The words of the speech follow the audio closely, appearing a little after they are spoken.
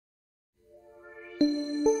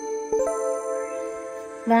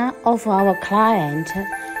One of our clients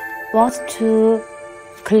wants to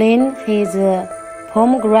clean his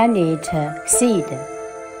pomegranate seed.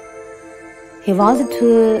 He wants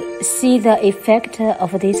to see the effect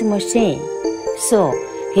of this machine, so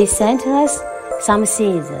he sent us some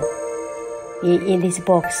seeds in this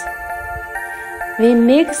box. We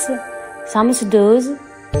mix some seeds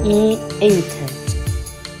in it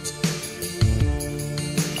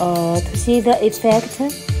to see the effect,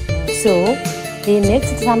 so we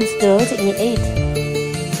mixed some seeds in it.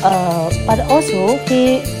 But also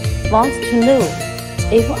he wants to know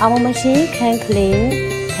if our machine can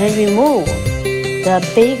remove the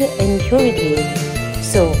big impurities.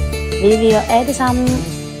 So we will add some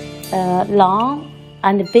long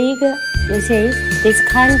and big, you see, this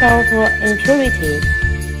kind of impurity,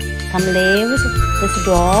 some leaves, the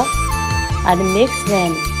straw, and mix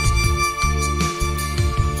them.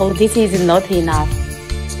 Oh, this is not enough.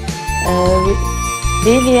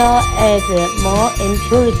 We will add more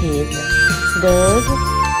impurities,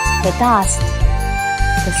 the dust,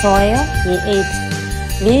 the soil in it.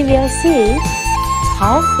 We will see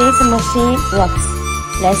how this machine works.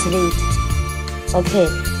 Let's read. Okay,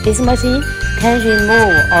 this machine can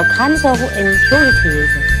remove all kinds of impurities,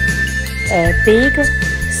 big,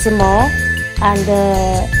 small, and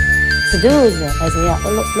seeds as well.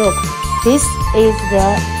 Look, this is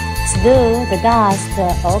the seed, the dust,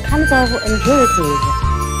 all kinds of impurities.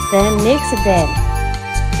 Then mix them.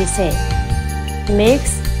 We say, mix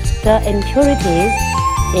the impurities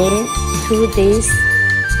into this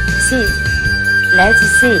seed. Let's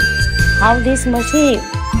see how this machine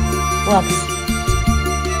works.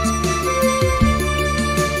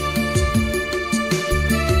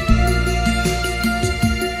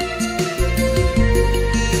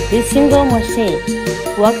 This single machine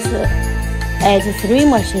works as 3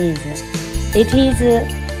 machines. It is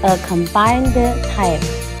a combined type.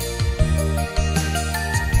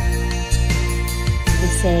 We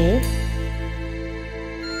say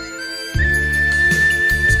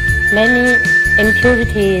many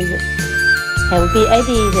impurities have been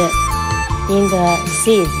added in the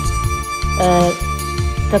seeds.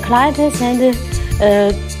 The client sent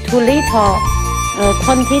too little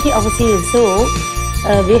quantity of seeds, so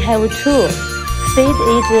we have to feed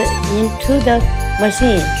it into the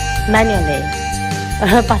machine manually,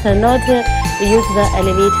 but not use the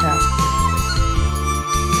elevator.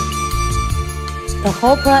 The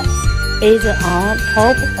hopper is on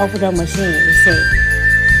top of the machine, you see,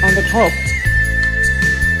 on the top.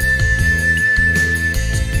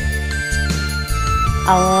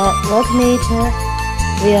 Our workmeter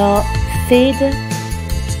will feed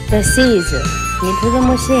the seeds into the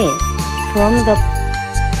machine from the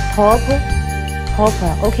top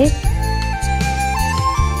hopper. Okay,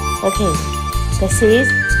 the seeds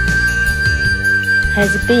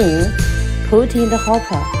has been put in the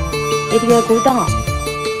hopper. It will go down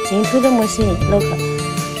into the machine. Look,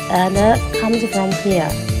 and comes from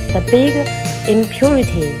here. The big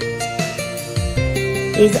impurity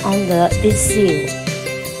is on this seal.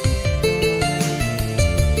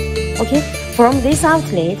 Okay, from this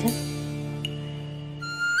outlet,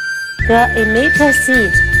 the emitter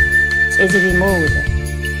seed is removed,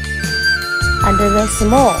 and the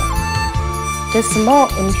small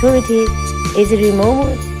impurity is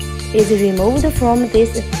removed from this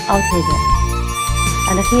outlet.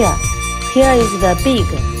 And here is the big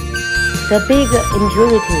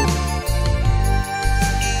impurity.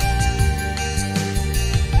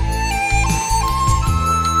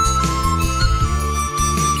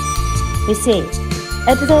 You see,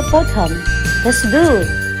 at the bottom, the seeds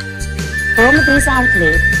from this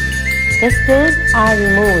outlet, the seeds are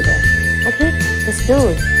removed. Okay, the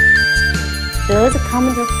seeds come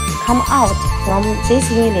out from this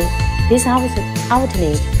unit, this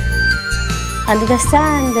outlet, and the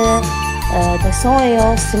sand, the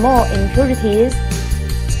soil, small impurities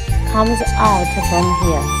comes out from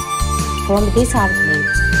here, from this outlet.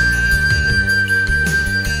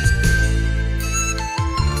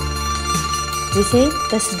 You see,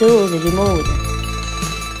 the seeds removed,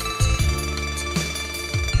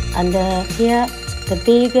 and here the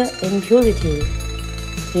big impurity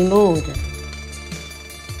removed.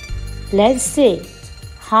 Let's see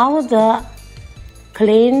how the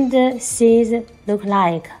cleaned seeds look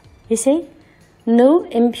like. You see, no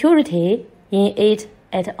impurity in it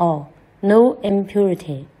at all. No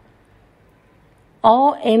impurity.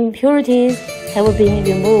 All impurities have been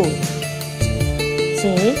removed.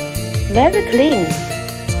 See, very clean.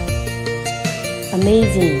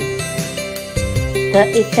 Amazing. The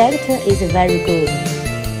effect is very good.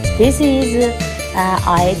 This is an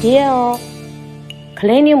ideal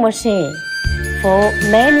cleaning machine for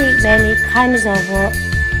many kinds of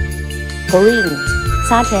grain,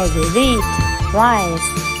 such as wheat,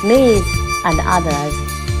 rice, maize, and others.